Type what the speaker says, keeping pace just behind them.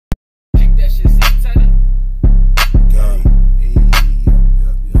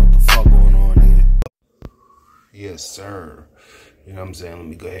Yes, sir. You know what I'm saying? Let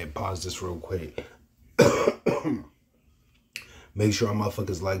me go ahead and pause this real quick. Make sure our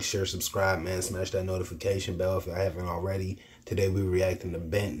motherfuckers like, share, subscribe, man. Smash that notification bell if y'all haven't already. Today we reacting to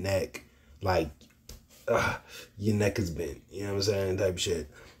bent neck. Like, your neck is bent. You know what I'm saying? Type shit.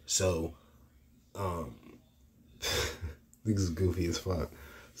 So, this is goofy as fuck.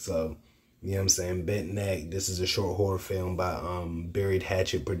 So, you know what I'm saying? Bent Neck. This is a short horror film by Buried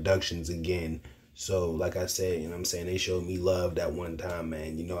Hatchet Productions again. So, like I said, you know what I'm saying? They showed me love that one time,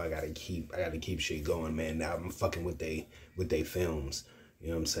 man. You know I gotta keep shit going, man. Now I'm fucking with they films. You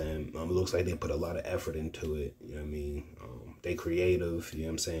know what I'm saying? It looks like they put a lot of effort into it. You know what I mean? They creative, you know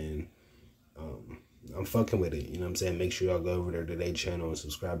what I'm saying? I'm fucking with it, you know what I'm saying? Make sure y'all go over there to their channel and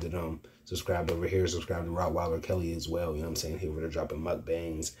subscribe to them. Subscribe over here, subscribe to Rottweiler Kelly as well, you know what I'm saying? He over there dropping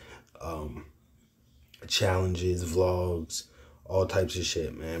mukbangs, challenges, vlogs, all types of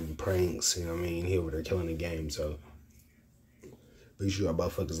shit, man. Pranks, you know what I mean? He over there killing the game, so make sure y'all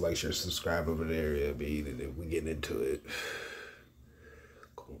motherfuckers like, share, subscribe over there. Yeah, be we getting into it.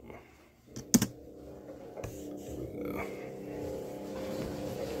 Cool. Here we go.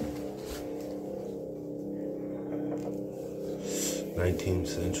 19th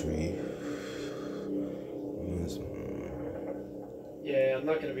century. Yeah, I'm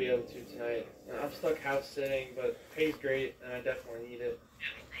not going to be able to tonight. I'm stuck house sitting, but pay's great, and I definitely need it.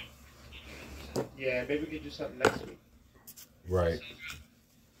 Yeah, maybe we could do something next week. Right.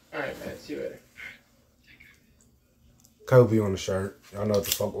 Alright, man. See you later. Kobe on the shirt. Y'all know what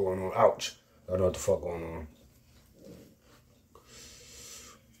the fuck going on. Ouch. Y'all know what the fuck going on.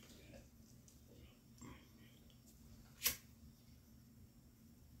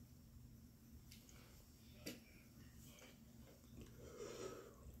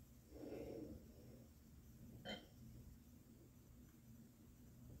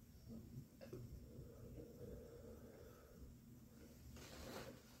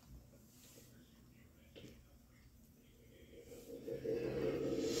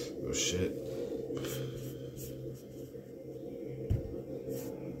 Oh shit.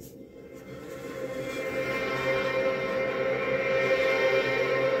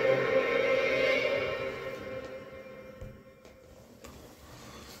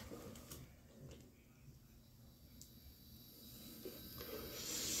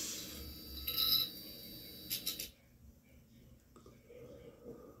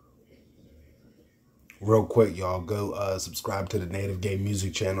 Real quick, y'all, go subscribe to the Native Gay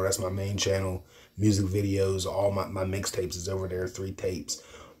Music channel. That's my main channel. Music videos, all my mixtapes is over there. 3 tapes,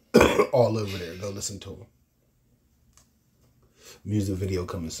 all over there. Go listen to them. Music video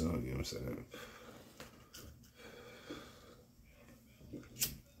coming soon, you know what I'm saying?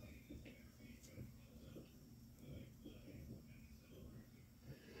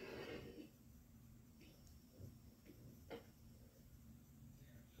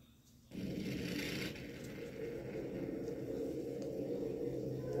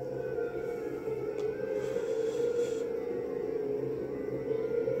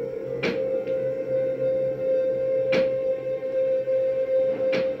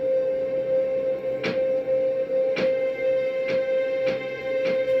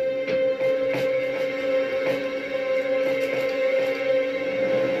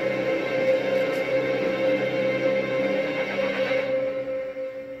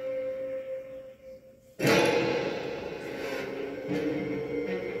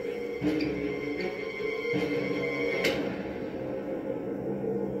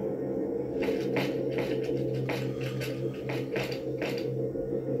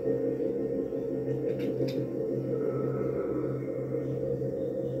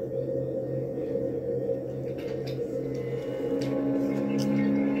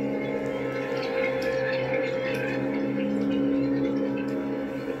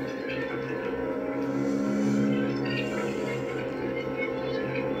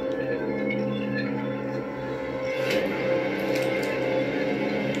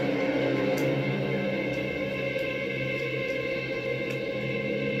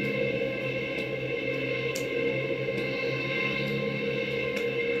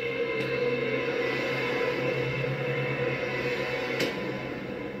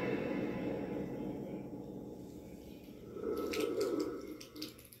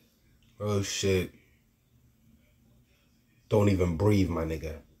 Oh shit. Don't even breathe, my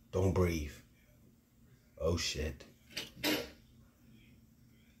nigga. Don't breathe. Oh shit.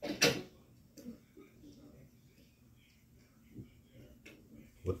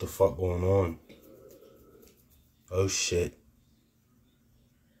 What the fuck going on? Oh shit.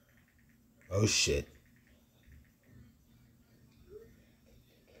 Oh shit.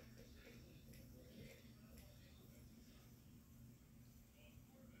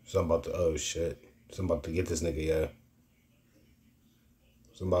 So I'm about to, oh shit. So I'm about to get this nigga, yeah.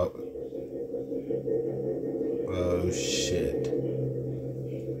 So I'm about, oh shit.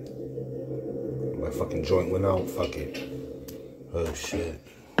 My fucking joint went out, fuck it. Oh shit.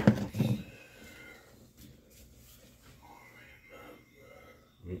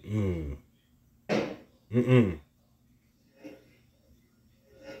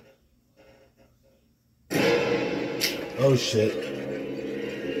 Oh shit.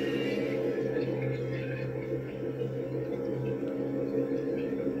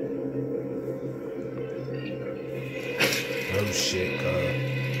 Oh shit,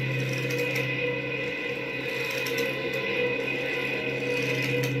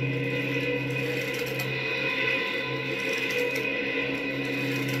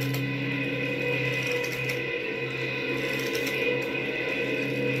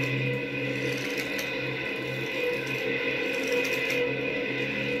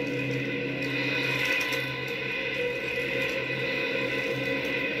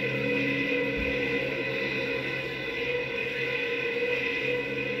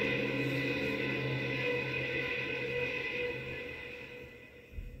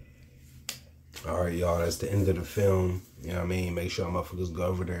 Alright, y'all, that's the end of the film. You know what I mean? Make sure motherfuckers go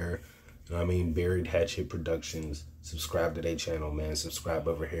over there. You know what I mean? Buried Hatchet Productions. Subscribe to their channel, man. Subscribe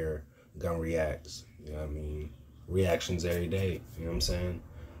over here. Gun Reacts. You know what I mean? Reactions every day. You know what I'm saying?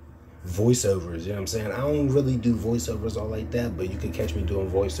 Voiceovers, you know what I'm saying? I don't really do voiceovers all like that, but you can catch me doing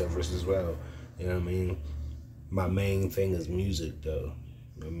voiceovers as well. You know what I mean? My main thing is music, though.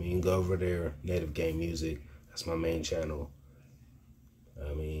 You know what I mean? Go over there, Native Gang Music. That's my main channel.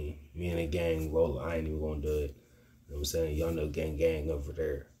 I mean, me and the gang, well, I ain't even gonna do it. You know what I'm saying? Y'all know gang over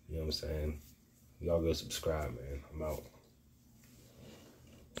there. You know what I'm saying? Y'all go subscribe, man. I'm out.